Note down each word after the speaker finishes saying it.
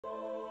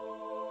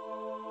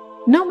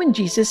Now when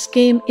Jesus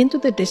came into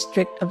the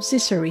district of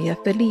Caesarea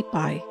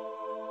Philippi,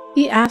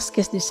 he asked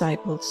his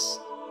disciples,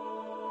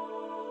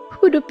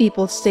 "Who do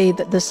people say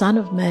that the Son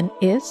of Man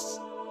is?"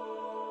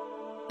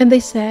 And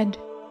they said,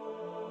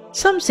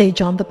 "Some say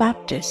John the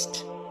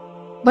Baptist,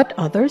 but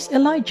others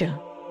Elijah,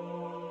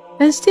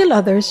 and still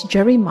others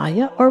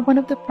Jeremiah or one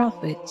of the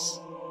prophets."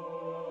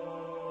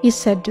 He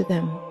said to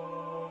them,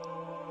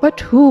 "But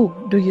who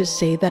do you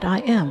say that I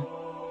am?"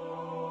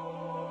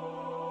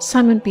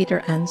 Simon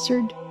Peter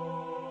answered,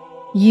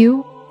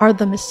 "You are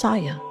the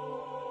Messiah,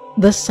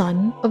 the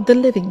Son of the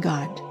living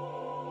God."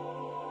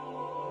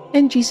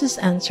 And Jesus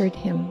answered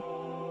him,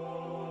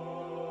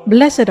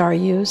 "Blessed are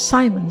you,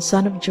 Simon,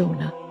 son of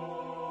Jonah,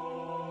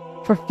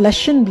 for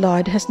flesh and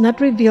blood has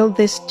not revealed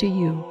this to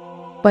you,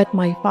 but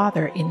my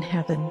Father in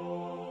heaven.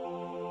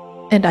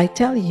 And I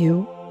tell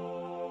you,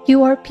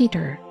 you are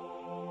Peter,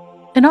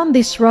 and on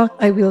this rock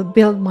I will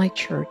build my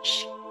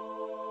church,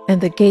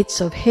 and the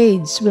gates of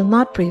Hades will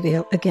not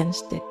prevail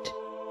against it.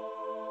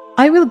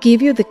 I will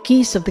give you the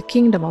keys of the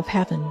kingdom of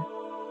heaven,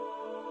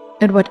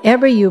 and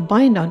whatever you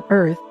bind on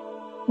earth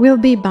will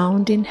be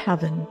bound in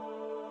heaven,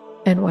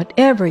 and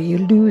whatever you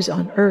loose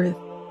on earth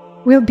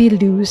will be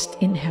loosed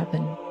in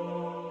heaven."